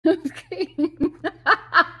Okay.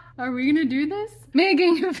 Are we gonna do this?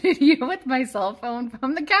 Making a video with my cell phone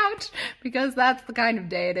from the couch because that's the kind of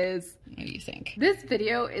day it is. What do you think? This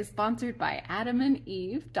video is sponsored by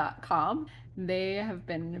adamandeve.com. They have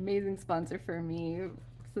been an amazing sponsor for me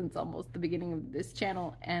since almost the beginning of this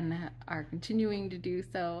channel and are continuing to do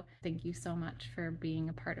so. Thank you so much for being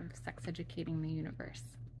a part of sex educating the universe.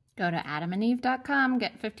 Go to adamandeve.com,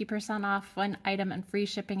 get 50% off one item and free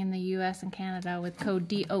shipping in the US and Canada with code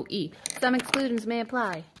DOE. Some exclusions may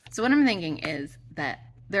apply. So what I'm thinking is that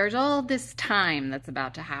there's all this time that's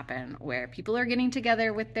about to happen where people are getting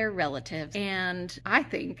together with their relatives, and I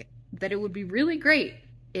think that it would be really great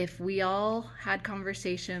if we all had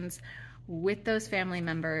conversations with those family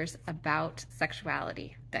members about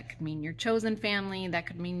sexuality. That could mean your chosen family, that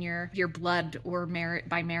could mean your blood or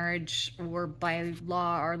by marriage or by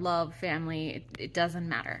law or love family. It doesn't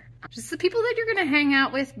matter. Just the people that you're gonna hang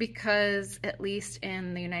out with, because at least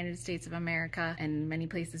in the United States of America and many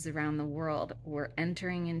places around the world, we're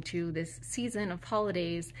entering into this season of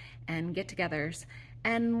holidays and get-togethers.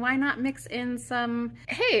 And why not mix in some,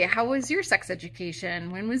 hey, how was your sex education?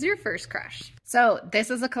 When was your first crush? So this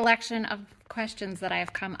is a collection of questions that I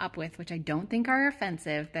have come up with, which I don't think are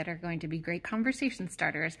offensive, that are going to be great conversation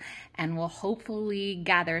starters and will hopefully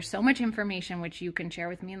gather so much information which you can share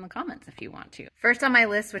with me in the comments if you want to. First on my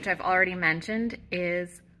list, which I've already mentioned,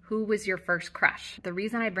 is who was your first crush? The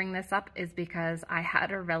reason I bring this up is because I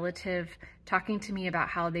had a relative talking to me about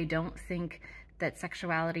how they don't think that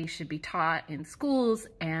sexuality should be taught in schools,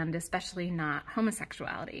 and especially not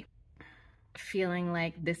homosexuality. Feeling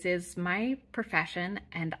like this is my profession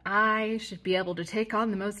and I should be able to take on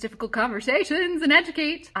the most difficult conversations and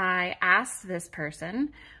educate. I asked this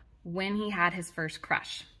person when he had his first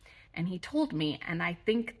crush, and he told me, and I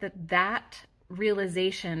think that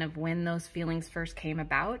realization of when those feelings first came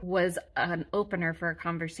about was an opener for a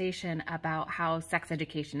conversation about how sex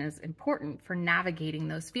education is important for navigating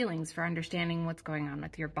those feelings, for understanding what's going on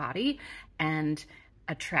with your body and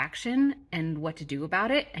attraction and what to do about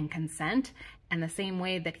it and consent. And the same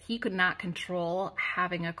way that he could not control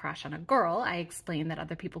having a crush on a girl, I explained that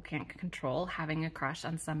other people can't control having a crush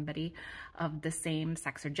on somebody of the same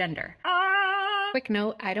sex or gender. Quick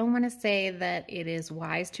note, I don't want to say that it is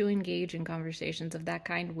wise to engage in conversations of that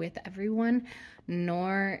kind with everyone,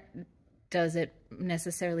 nor does it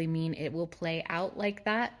necessarily mean it will play out like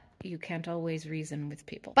that. You can't always reason with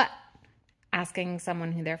people. But asking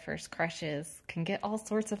someone who their first crush is can get all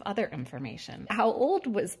sorts of other information. How old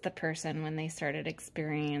was the person when they started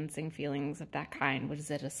experiencing feelings of that kind?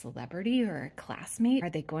 Was it a celebrity or a classmate? Are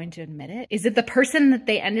they going to admit it? Is it the person that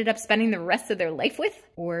they ended up spending the rest of their life with?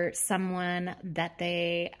 Or someone that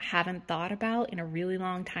they haven't thought about in a really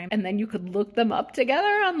long time, and then you could look them up together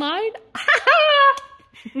online?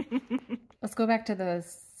 Let's go back to the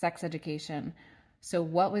sex education. So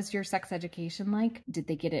what was your sex education like? Did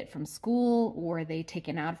they get it from school? Were they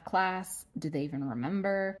taken out of class? Do they even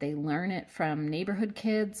remember? They learn it from neighborhood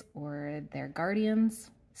kids or their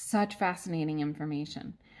guardians? Such fascinating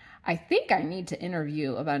information. I think I need to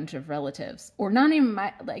interview a bunch of relatives, or not even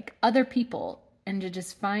other people, and to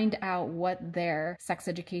just find out what their sex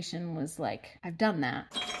education was like. I've done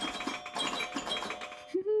that.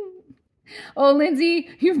 Oh, Lindsay,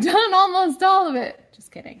 you've done almost all of it.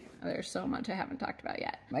 Just kidding. There's so much I haven't talked about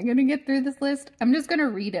yet. Am I gonna get through this list? I'm just gonna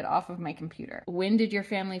read it off of my computer. When did your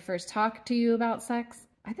family first talk to you about sex?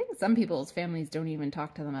 I think some people's families don't even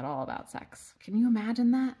talk to them at all about sex. Can you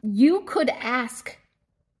imagine that? You could ask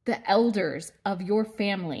the elders of your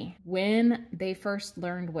family when they first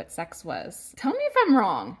learned what sex was. Tell me if I'm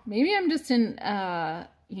wrong. Maybe I'm just in a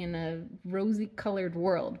rosy colored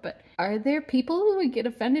world, but are there people who would get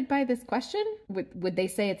offended by this question? Would they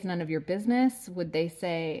say it's none of your business? Would they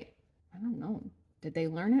say, I don't know, did they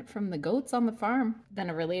learn it from the goats on the farm? Then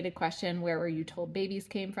a related question, where were you told babies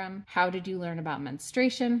came from? How did you learn about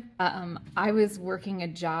menstruation? I was working a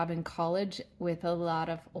job in college with a lot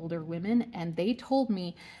of older women, and they told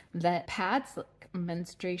me that pads,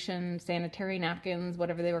 menstruation, sanitary napkins,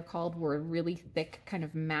 whatever they were called, were a really thick kind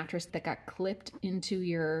of mattress that got clipped into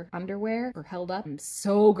your underwear or held up. I'm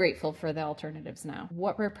so grateful for the alternatives now.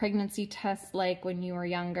 What were pregnancy tests like when you were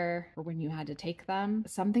younger or when you had to take them?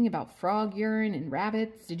 Something about frog urine and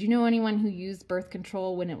rabbits. Did you know anyone who used birth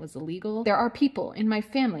control when it was illegal? There are people in my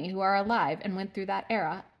family who are alive and went through that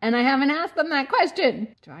era, and I haven't asked them that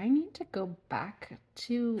question. Do I need to go back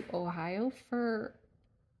to Ohio for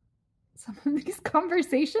some of these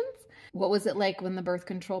conversations? What was it like when the birth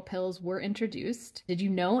control pills were introduced? Did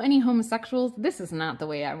you know any homosexuals? This is not the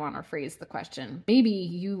way I want to phrase the question.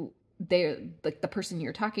 Maybe they're like the person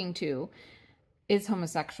you're talking to is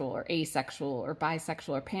homosexual or asexual or bisexual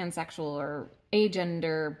or pansexual or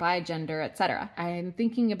agender, bigender, etc. I'm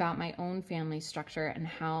thinking about my own family structure and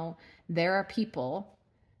how there are people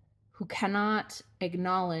who cannot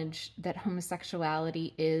acknowledge that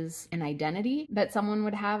homosexuality is an identity that someone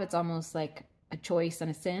would have. It's almost like a choice and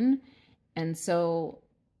a sin. And so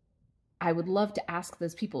I would love to ask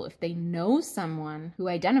those people if they know someone who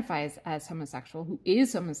identifies as homosexual, who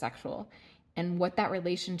is homosexual, and what that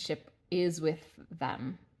relationship is with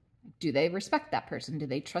them. Do they respect that person? Do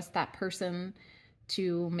they trust that person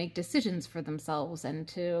to make decisions for themselves and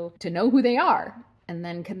to know who they are? And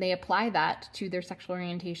then can they apply that to their sexual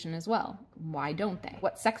orientation as well? Why don't they?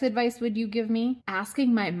 What sex advice would you give me?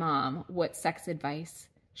 Asking my mom what sex advice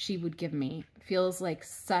she would give me feels like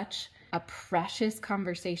such a precious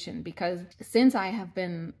conversation, because since I have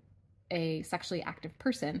been a sexually active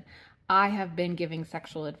person, I have been giving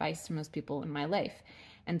sexual advice to most people in my life.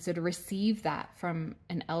 And so to receive that from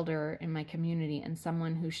an elder in my community and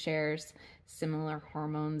someone who shares similar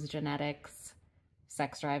hormones, genetics,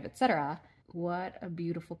 sex drive, etc., what a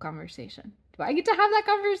beautiful conversation. Do I get to have that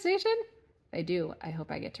conversation? If I do, I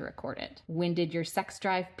hope I get to record it. When did your sex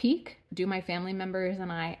drive peak? Do my family members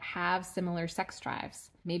and I have similar sex drives?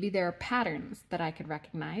 Maybe there are patterns that I could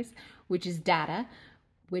recognize, which is data,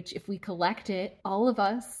 which if we collect it, all of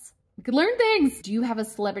us, we could learn things. Do you have a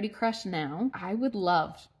celebrity crush now? I would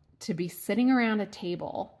love to be sitting around a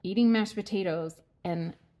table eating mashed potatoes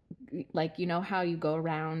and like, you know how you go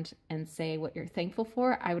around and say what you're thankful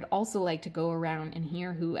for? I would also like to go around and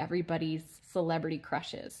hear who everybody's celebrity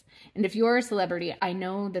crush is. And if you're a celebrity, I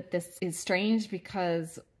know that this is strange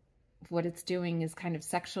because what it's doing is kind of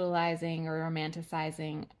sexualizing or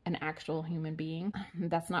romanticizing an actual human being.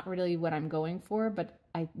 That's not really what I'm going for, but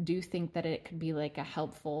I do think that it could be like a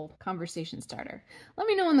helpful conversation starter. Let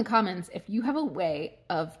me know in the comments if you have a way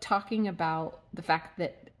of talking about the fact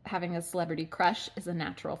that having a celebrity crush is a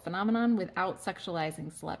natural phenomenon without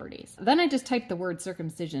sexualizing celebrities. Then I just typed the word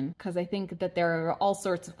circumcision because I think that there are all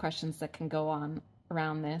sorts of questions that can go on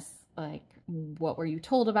around this, like what were you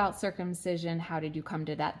told about circumcision? How did you come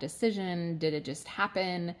to that decision? Did it just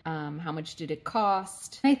happen? How much did it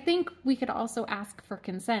cost? I think we could also ask for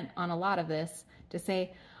consent on a lot of this to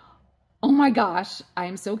say, oh my gosh,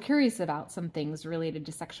 I'm so curious about some things related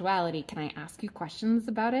to sexuality. Can I ask you questions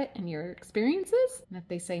about it and your experiences? And if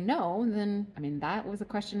they say no, then, I mean, that was a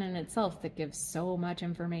question in itself that gives so much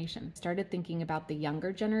information. Started thinking about the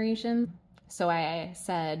younger generation. So I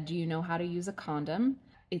said, do you know how to use a condom?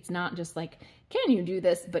 It's not just like, can you do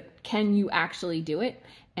this, but can you actually do it?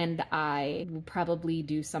 And I will probably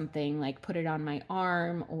do something like put it on my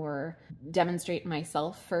arm or demonstrate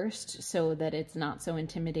myself first so that it's not so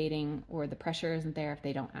intimidating or the pressure isn't there if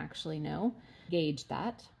they don't actually know. Gauge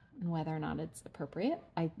that and whether or not it's appropriate.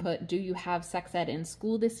 I put, do you have sex ed in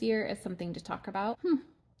school this year as something to talk about?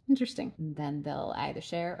 Interesting. Then they'll either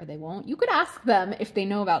share or they won't. You could ask them if they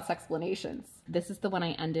know about sexplanations. This is the one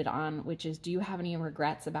I ended on, which is, do you have any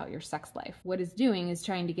regrets about your sex life? What it's doing is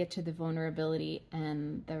trying to get to the vulnerability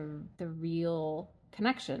and the real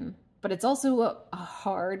connection. But it's also a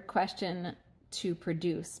hard question to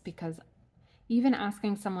produce because even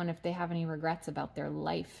asking someone if they have any regrets about their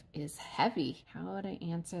life is heavy. How would I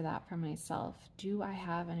answer that for myself? Do I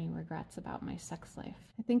have any regrets about my sex life?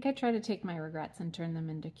 I think I try to take my regrets and turn them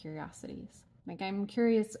into curiosities. Like, I'm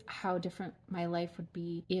curious how different my life would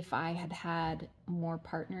be if I had had more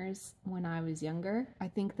partners when I was younger. I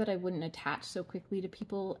think that I wouldn't attach so quickly to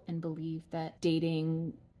people and believe that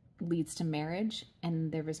dating leads to marriage,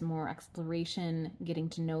 and there was more exploration, getting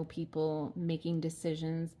to know people, making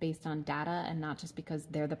decisions based on data and not just because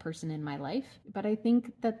they're the person in my life. But I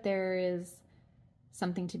think that there is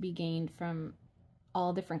something to be gained from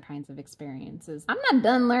all different kinds of experiences. I'm not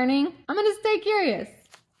done learning. I'm gonna stay curious.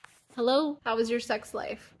 Hello? How was your sex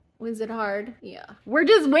life? Was it hard? Yeah. We're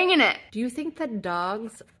just winging it. Do you think that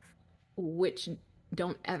dogs which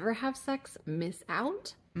don't ever have sex miss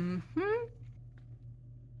out?